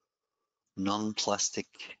non-plastic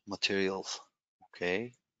materials.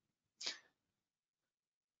 Okay.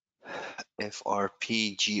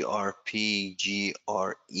 FRP, GRP,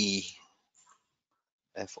 GRE.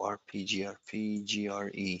 FRP, GRP,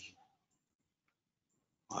 GRE.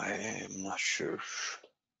 I am not sure.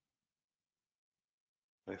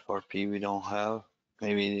 FRP we don't have.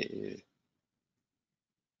 Maybe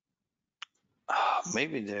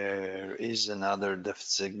maybe there is another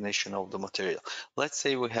designation of the material. Let's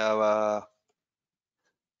say we have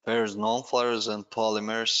ferrous, non-ferrous, and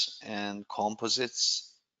polymers and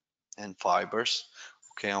composites and fibers.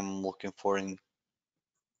 Okay, I'm looking for in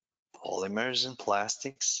polymers and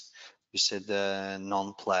plastics. You said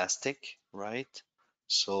non-plastic, right?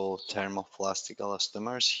 So thermoplastic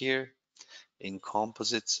elastomers here. In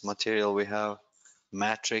composites material, we have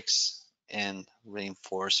matrix and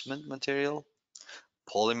reinforcement material.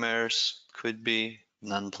 Polymers could be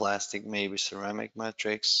non-plastic, maybe ceramic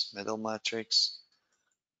matrix, metal matrix.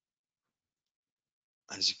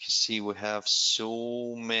 As you can see, we have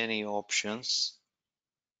so many options.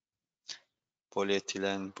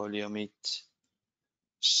 Polyethylene, polyamide,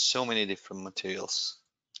 so many different materials.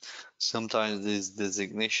 Sometimes these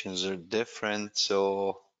designations are different,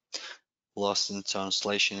 so lost in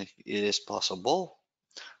translation it is possible.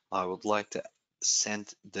 I would like to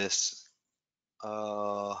send this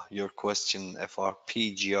your question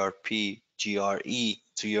FRP, GRP, GRE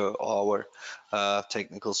to our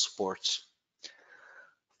technical support.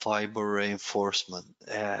 Fiber reinforced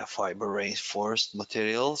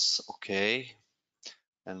materials, okay,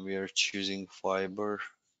 and we are choosing fiber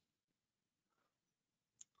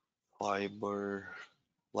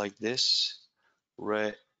like this,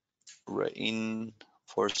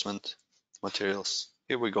 reinforcement materials.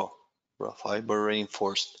 Here we go. Fiber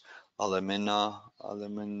reinforced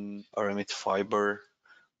aramid fiber,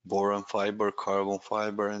 boron fiber, carbon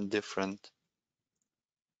fiber, and different.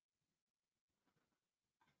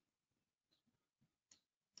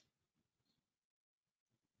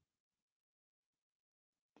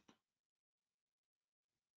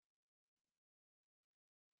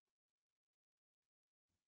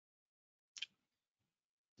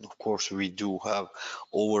 Of course, we do have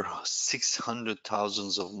over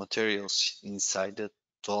 600,000 of materials inside the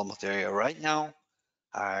total material right now.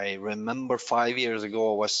 I remember 5 years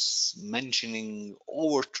ago I was mentioning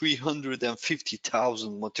over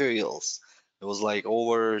 350,000 materials. It was like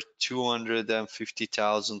over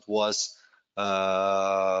 250,000 was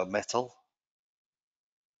metal,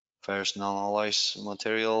 ferrous non-alloys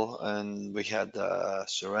material, and we had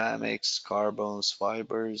ceramics, carbons,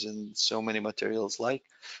 fibers, and so many materials. Like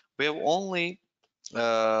we have only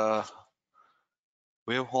uh,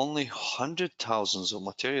 100,000 of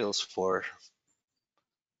materials for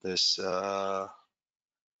this.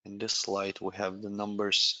 In this slide, we have the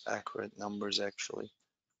numbers, accurate numbers actually,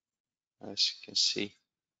 as you can see.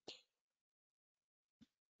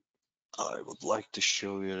 I would like to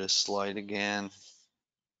show you this slide again.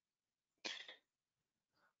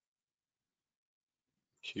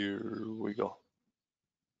 Here we go.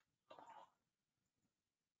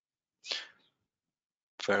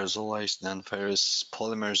 Ferrosolized, non-ferrous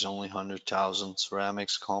polymers only 100,000,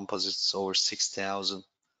 ceramics, composites over 6,000.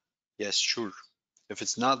 Yes, sure. If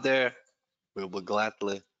it's not there, we will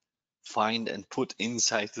gladly find and put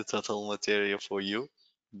inside the total material for you.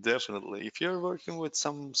 Definitely. If you're working with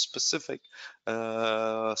some specific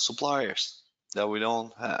suppliers that we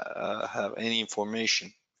don't have any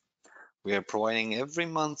information, we are providing every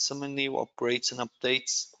month some new upgrades and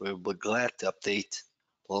updates. We'll be glad to update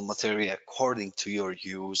the material according to your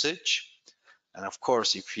usage. And of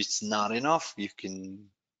course, if it's not enough, you can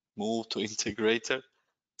move to integrator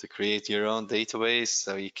to create your own database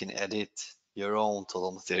so you can edit your own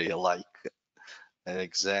total material like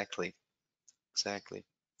exactly. Exactly.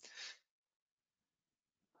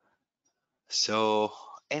 So,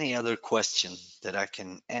 any other question that I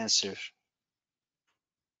can answer,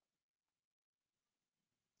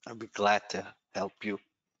 I'd be glad to help you.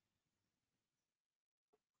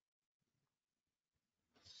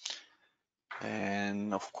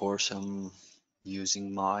 And of course, I'm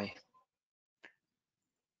using my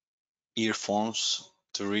earphones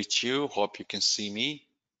to reach you. Hope you can see me.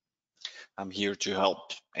 I'm here to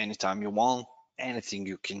help anytime you want, anything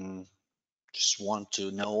you can just want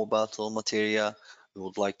to know about all material. You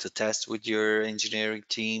would like to test with your engineering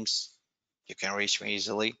teams, you can reach me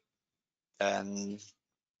easily and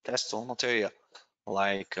test all material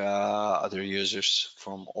like other users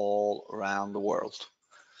from all around the world.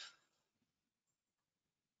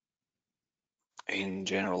 In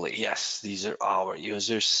generally, yes, these are our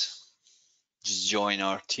users. Just join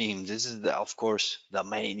our team. This is the, of course, the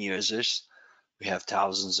main users. We have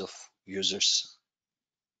thousands of users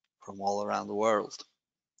from all around the world.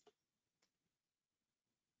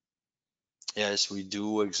 Yes, we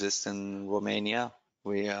do exist in Romania.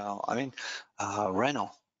 Renault.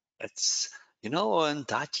 It's, and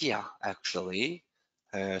Dacia actually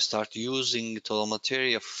start using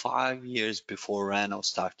Tolomateria 5 years before Renault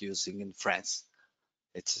start using in France.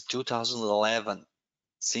 It's 2011.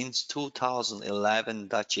 Since 2011,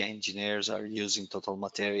 Dacia engineers are using Total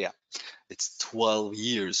Materia. It's 12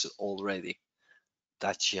 years already.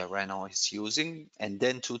 Dacia Renault is using, and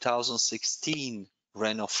then 2016,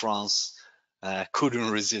 Renault France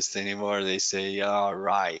couldn't resist anymore. They say, "All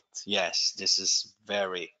right, yes, this is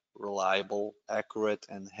very reliable, accurate,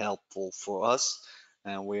 and helpful for us,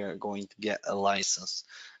 and we are going to get a license."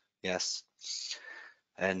 Yes,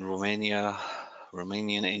 and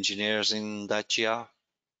Romanian engineers in Dacia,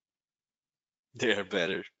 they are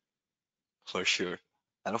better for sure.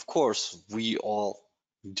 And of course, we all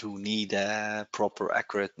do need proper,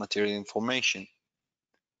 accurate material information.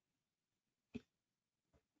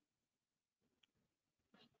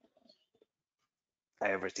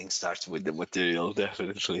 Everything starts with the material,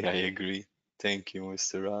 definitely. I agree. Thank you,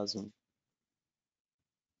 Mr. Razum.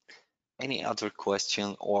 Any other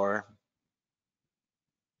question or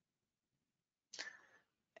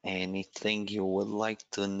anything you would like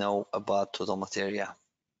to know about total materia?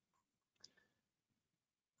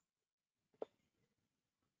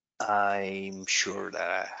 I'm sure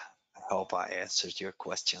that I hope I answered your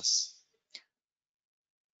questions.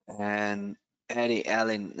 And Eddie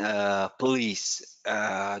Allen, please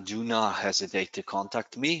do not hesitate to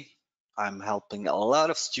contact me. I'm helping a lot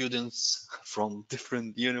of students from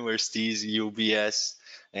different universities, UBS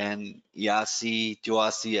and IASI,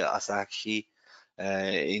 TUASI, ASACI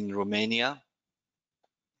in Romania,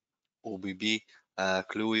 OBB,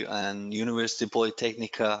 Cluj, and University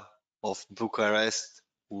Polytechnica of Bucharest,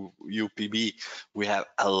 UPB. We have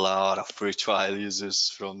a lot of free trial users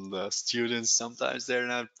from the students. Sometimes they're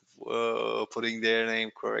not putting their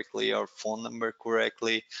name correctly or phone number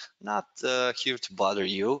correctly. Not here to bother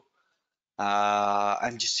you.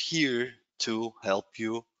 I'm just here to help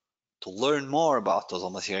you to learn more about Total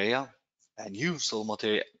Materia and use Total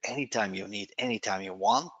Materia anytime you need, anytime you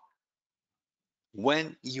want.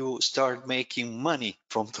 When you start making money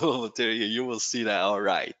from tool material, you will see that, all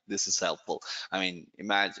right, this is helpful. I mean,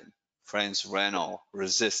 imagine French Renault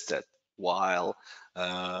resisted while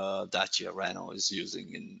Dacia Renault is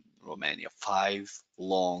using in Romania 5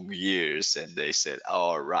 long years, and they said,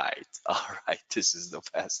 all right, all right, this is the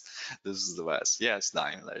best. This is the best. Yes,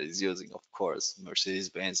 Daimler is using, of course,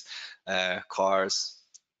 Mercedes-Benz cars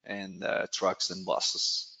and trucks and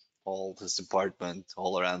buses, all this department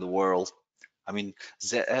all around the world. I mean,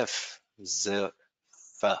 ZF,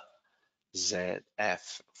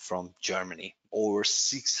 ZF from Germany. Over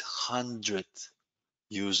 600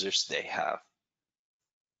 users they have.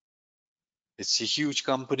 It's a huge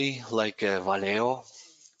company like Valeo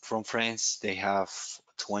from France. They have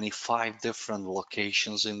 25 different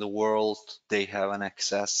locations in the world. They have an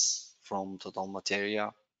access from Total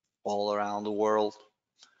Materia all around the world.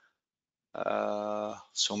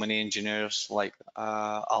 So many engineers like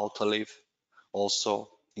Autoliv also,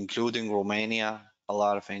 including Romania. A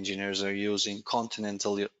lot of engineers are using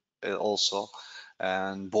Continental also,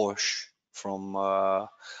 and Bosch from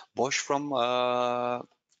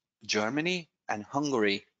Germany and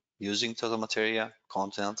Hungary using Total Materia.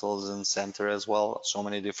 Continental is in center as well. So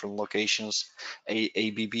many different locations.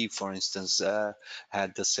 ABB, for instance,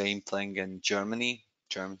 had the same thing in Germany.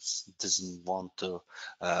 Germans doesn't want to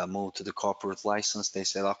move to the corporate license. They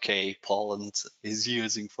said, okay, Poland is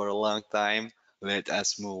using for a long time. Let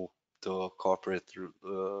us move to a corporate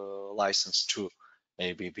license to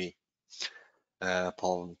ABB,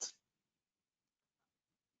 Poland.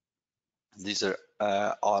 These are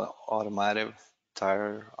automotive,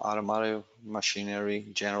 tire, automotive, machinery,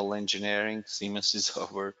 general engineering. Siemens is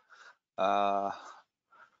our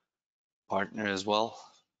partner as well,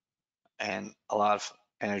 and a lot of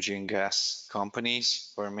energy and gas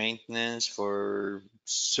companies for maintenance, for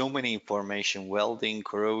so many information, welding,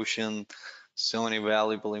 corrosion, so many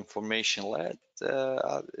valuable information.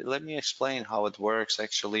 Let me explain how it works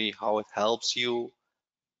actually, how it helps you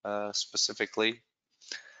specifically.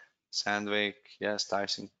 Sandvik, yes,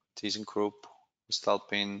 ThyssenKrupp,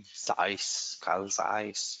 Voestalpine, Zeiss, Carl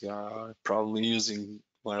Zeiss. You're probably using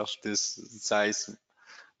one of this Zeiss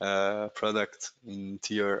product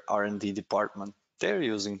into your R&D department. They're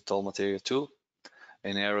using toll material too.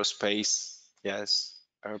 In aerospace, yes,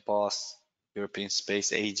 Airbus, European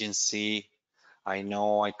Space Agency. I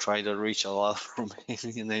know I try to reach a lot of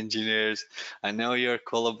Romanian engineers. I know you're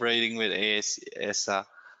collaborating with ESA,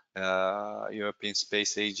 European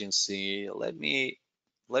Space Agency. Let me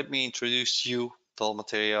introduce you to all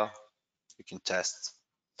material. You can test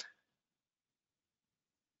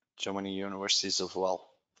so many universities as well.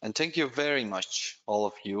 And thank you very much, all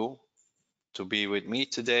of you, to be with me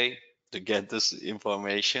today to get this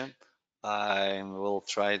information. I will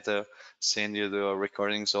try to send you the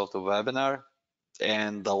recordings of the webinar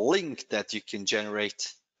and the link that you can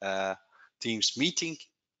generate Teams meeting.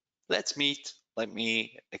 Let's meet. Let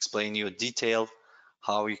me explain you in detail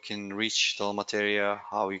how you can reach Total Materia,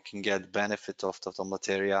 how you can get benefit of Total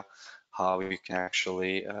Materia, how you can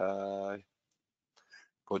actually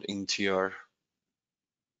put into your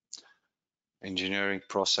engineering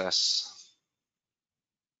process.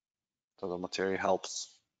 Total Materia helps.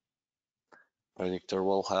 Predictor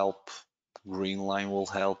will help. Green line will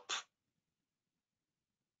help.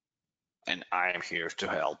 And I am here to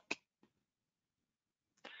help.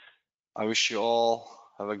 I wish you all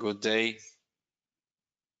have a good day.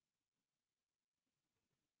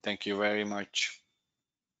 Thank you very much.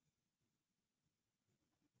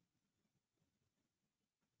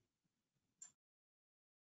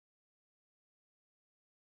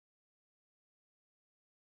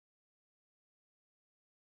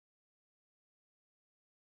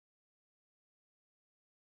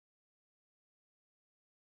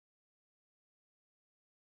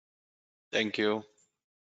 Thank you.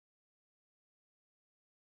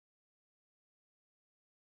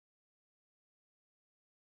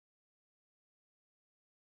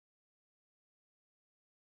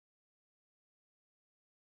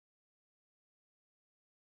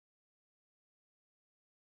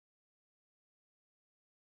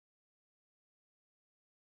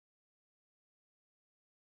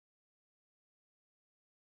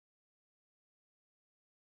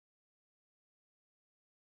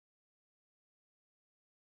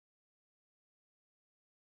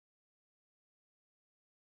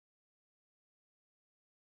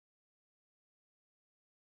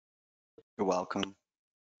 You're welcome.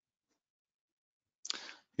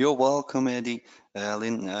 You're welcome, Eddie.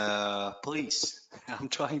 Lynn, please, I'm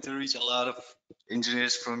trying to reach a lot of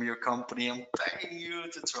engineers from your company. I'm begging you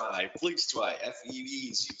to try. Please try.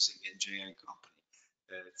 FEV is using engineering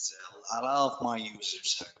company. It's a lot of my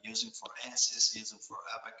users are using for Ansys, using for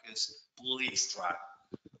Abaqus. Please try.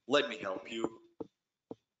 Let me help you.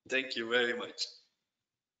 Thank you very much.